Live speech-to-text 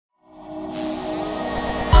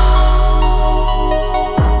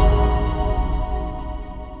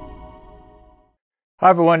Hi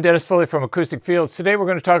everyone, Dennis Foley from Acoustic Fields. Today we're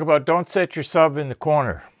going to talk about don't set your sub in the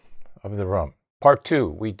corner of the room. Part 2.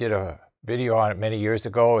 We did a video on it many years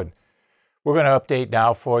ago, and we're going to update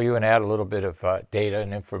now for you and add a little bit of data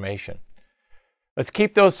and information. Let's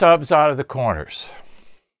keep those subs out of the corners.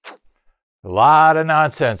 A lot of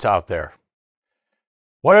nonsense out there.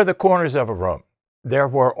 What are the corners of a room? They're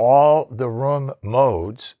where all the room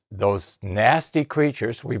modes, those nasty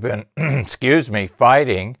creatures we've been,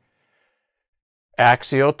 fighting,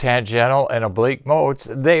 axial, tangential, and oblique modes,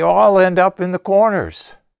 they all end up in the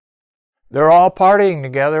corners. They're all partying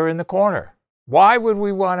together in the corner. Why would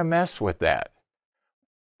we want to mess with that?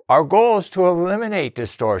 Our goal is to eliminate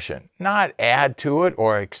distortion, not add to it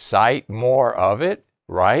or excite more of it,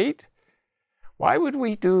 right? Why would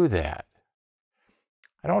we do that?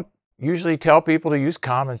 I don't usually tell people to use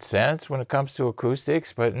common sense when it comes to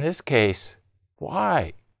acoustics, but in this case,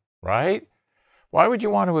 why, right? Why would you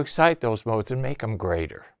want to excite those modes and make them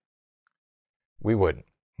greater? We wouldn't,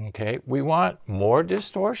 okay? We want more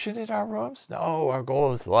distortion in our rooms? No, our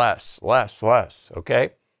goal is less, okay?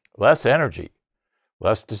 Less energy,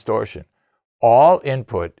 less distortion. All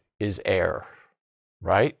input is air,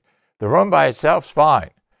 right? The room by itself is fine.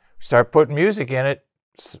 Start putting music in it,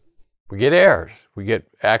 we get air. We get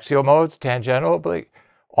axial modes, tangential, oblique.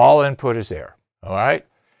 All input is air, all right?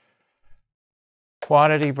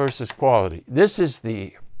 Quantity versus quality. This is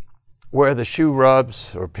where the shoe rubs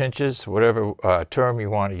or pinches, whatever term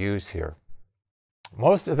you want to use here.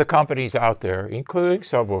 Most of the companies out there, including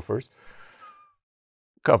subwoofers,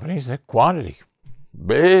 companies that quantity.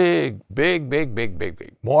 Big.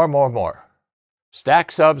 More.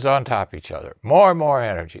 Stack subs on top of each other. More and more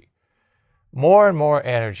energy. More and more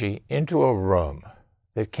energy into a room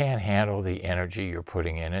that can't handle the energy you're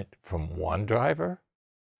putting in it from one driver.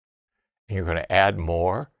 And you're going to add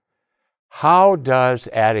more. How does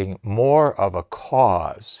adding more of a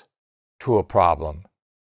cause to a problem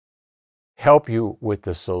help you with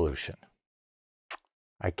the solution?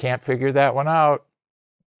 I can't figure that one out.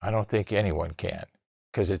 I don't think anyone can,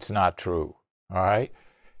 because it's not true. All right?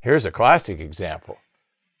 Here's a classic example.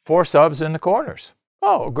 4 subs in the corners.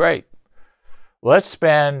 Oh, great. Let's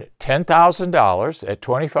spend $10,000 at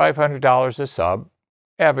 $2,500 a sub,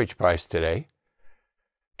 average price today,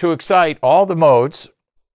 to excite all the modes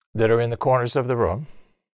that are in the corners of the room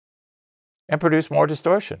and produce more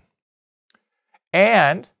distortion.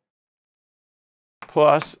 And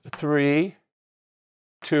plus 3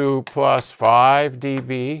 to plus 5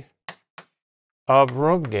 dB of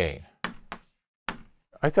room gain.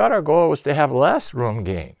 I thought our goal was to have less room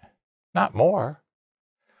gain, not more.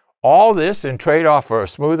 All this in trade-off for a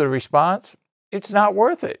smoother response, it's not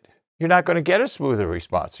worth it. You're not going to get a smoother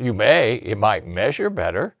response. It might measure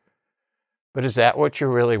better, but is that what you're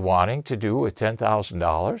really wanting to do with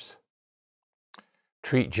 $10,000?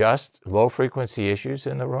 Treat just low-frequency issues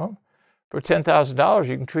in the room? For $10,000,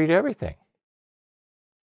 you can treat everything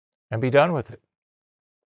and be done with it.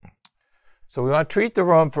 So we want to treat the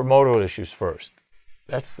room for modal issues first.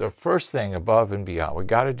 That's the first thing above and beyond. We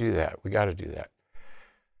got to do that.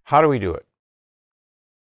 How do we do it?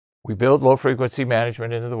 We build low-frequency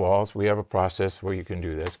management into the walls. We have a process where you can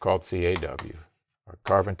do this called CAW. Our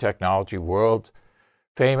carbon technology, world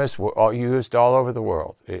famous, used all over the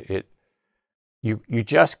world. You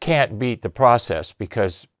just can't beat the process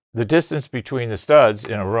because the distance between the studs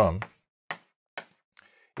in a room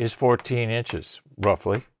is 14 inches,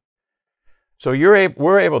 roughly. So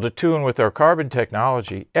we're able to tune with our carbon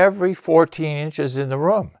technology every 14 inches in the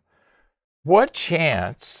room. What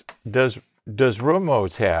chance does room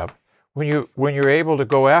modes have when you're able to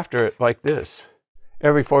go after it like this,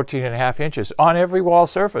 every 14.5 inches on every wall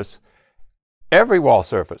surface,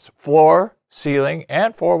 floor, ceiling,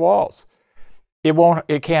 and 4 walls?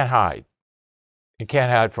 It can't hide. It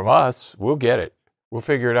can't hide from us. We'll get it. We'll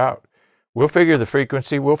figure it out. We'll figure the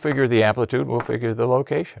frequency. We'll figure the amplitude. We'll figure the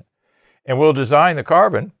location, and we'll design the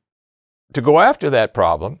carbon to go after that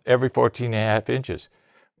problem every 14.5 inches.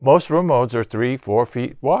 Most room modes are 3-4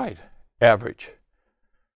 feet wide, average.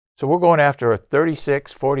 So we're going after a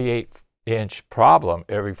 36, 48-inch problem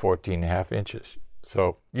every 14.5 inches.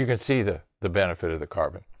 So you can see the benefit of the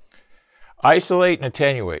carbon. Isolate and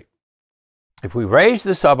attenuate. If we raise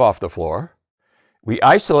the sub off the floor, we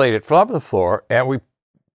isolate it from the floor, and we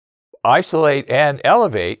isolate and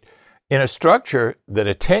elevate in a structure that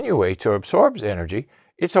attenuates or absorbs energy,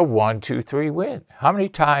 it's a 1, 2, 3 win. How many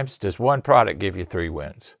times does one product give you 3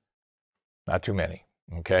 wins? Not too many,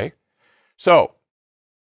 okay? So,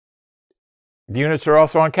 the units are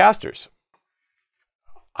also on casters.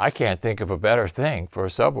 I can't think of a better thing for a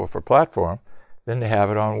subwoofer platform than to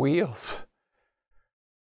have it on wheels.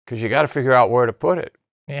 because you got to figure out where to put it.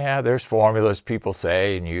 Yeah, there's formulas people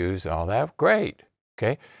say and use and all that. Great.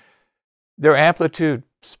 Okay. They're amplitude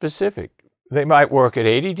specific. They might work at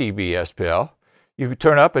 80 dB SPL. You could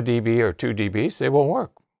turn up a dB or 2 dBs, they won't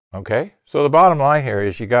work. Okay. So the bottom line here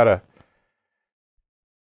is you gotta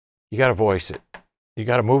voice it. You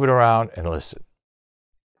gotta move it around and listen.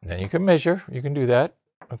 And then you can measure. You can do that.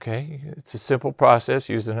 Okay. It's a simple process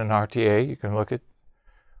using an RTA. You can look at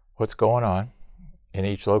what's going on in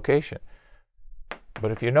each location.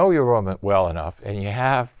 But if you know your room well enough and you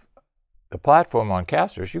have the platform on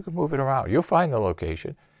casters, you can move it around. You'll find the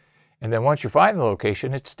location. And then once you find the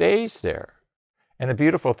location, it stays there. And the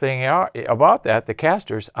beautiful thing about that, the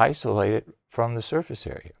casters isolate it from the surface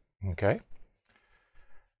area. Okay?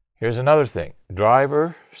 Here's another thing.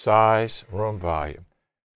 Driver, size, room volume.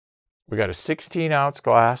 We got a 16-ounce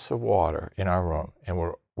glass of water in our room. And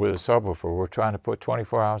with a subwoofer, we're trying to put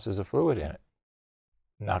 24 ounces of fluid in it.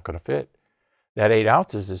 Not going to fit. That 8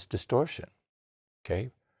 ounces is distortion.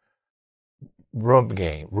 Okay? Room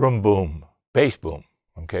gain, room boom, bass boom.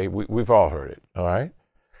 Okay? We've all heard it. All right?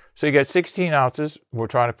 So you got 16 ounces. We're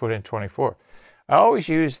trying to put in 24. I always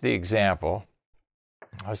use the example.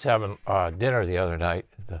 I was having dinner the other night.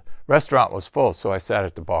 The restaurant was full, so I sat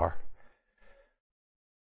at the bar.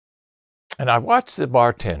 And I watched the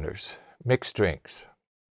bartenders mix drinks.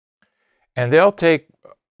 And they'll take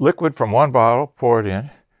liquid from one bottle, pour it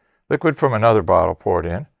in. Liquid from another bottle, pour it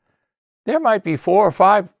in. There might be 4 or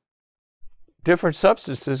 5 different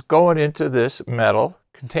substances going into this metal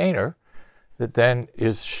container that then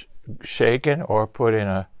is shaken or put in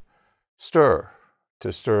a stir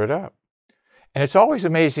to stir it up. And it's always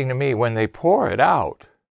amazing to me when they pour it out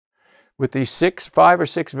with these 5 or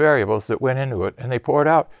 6 variables that went into it, and they pour it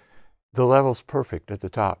out, the level's perfect at the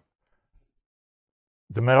top.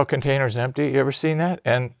 The metal container's empty. You ever seen that?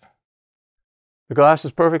 And the glass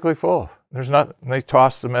is perfectly full. There's nothing. They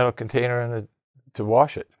toss the metal container in to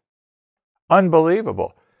wash it.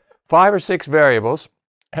 Unbelievable. 5 or 6 variables,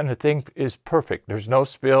 and the thing is perfect. There's no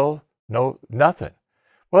spill, nothing.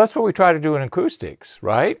 Well, that's what we try to do in acoustics,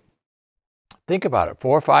 right? Think about it.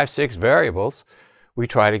 4, 5, 6 variables. We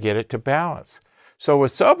try to get it to balance. So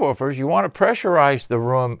with subwoofers, you want to pressurize the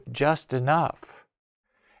room just enough.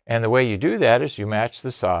 And the way you do that is you match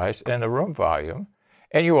the size and the room volume,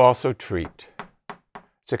 and you also treat.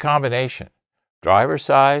 It's a combination. Driver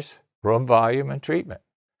size, room volume, and treatment.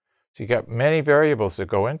 So you got many variables that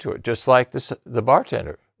go into it, just like the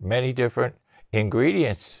bartender. Many different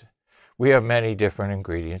ingredients. We have many different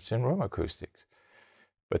ingredients in room acoustics.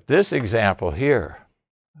 But this example here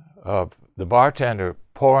of the bartender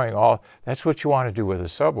pouring all, that's what you want to do with a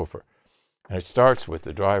subwoofer. And it starts with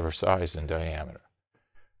the driver size and diameter.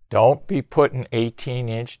 Don't be putting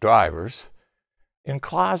 18-inch drivers in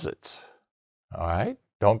closets. All right?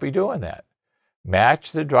 Don't be doing that.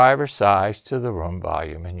 Match the driver size to the room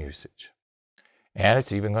volume and usage. And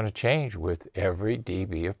it's even going to change with every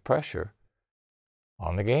dB of pressure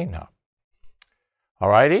on the gain knob. All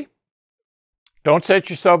righty? Don't set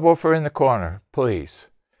your subwoofer in the corner, please.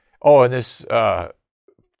 Oh, and this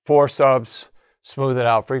 4 subs, smoothing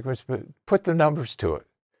out frequency, but put the numbers to it.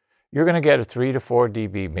 You're going to get a 3 to 4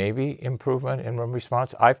 dB maybe improvement in room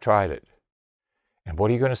response. I've tried it. And what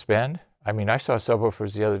are you going to spend? I mean, I saw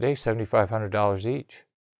subwoofers the other day, $7,500 each.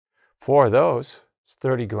 4 of those, it's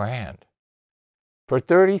 30 grand. For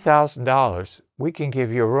 $30,000, we can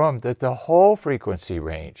give you a room that the whole frequency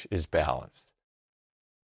range is balanced.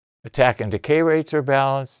 Attack and decay rates are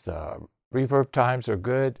balanced. Reverb times are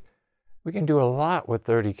good. We can do a lot with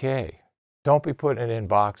 30K. Don't be putting it in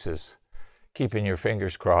boxes, keeping your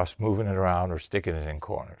fingers crossed, moving it around, or sticking it in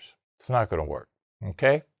corners. It's not going to work,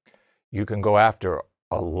 okay? You can go after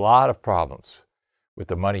a lot of problems with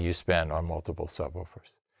the money you spend on multiple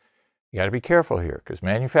subwoofers. You got to be careful here because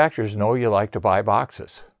manufacturers know you like to buy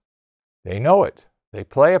boxes. They know it. They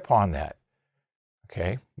play upon that.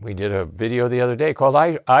 Okay, we did a video the other day called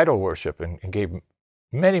Idol Worship and gave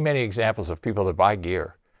many, many examples of people that buy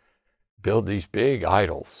gear, build these big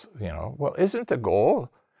idols, you know. Well, isn't the goal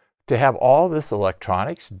to have all this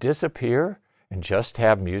electronics disappear and just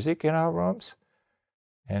have music in our rooms?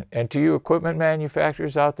 And to you equipment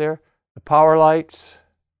manufacturers out there, the power lights,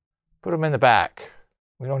 put them in the back.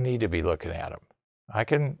 We don't need to be looking at them. I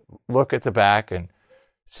can look at the back and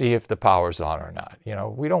see if the power's on or not. You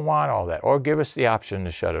know, we don't want all that. Or give us the option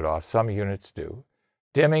to shut it off. Some units do.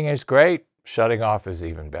 Dimming is great. Shutting off is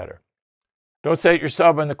even better. Don't set your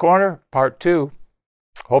sub in the corner. Part 2.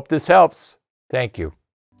 Hope this helps. Thank you.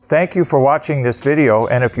 Thank you for watching this video.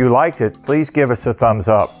 And if you liked it, please give us a thumbs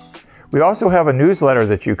up. We also have a newsletter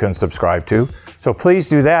that you can subscribe to, so please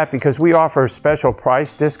do that because we offer special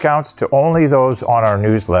price discounts to only those on our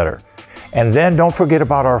newsletter. And then don't forget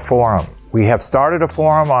about our forum. We have started a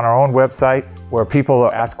forum on our own website where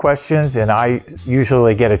people ask questions, and I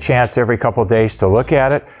usually get a chance every couple of days to look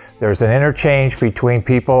at it. There's an interchange between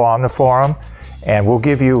people on the forum, and we'll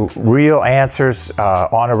give you real answers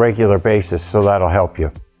on a regular basis, so that'll help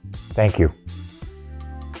you. Thank you.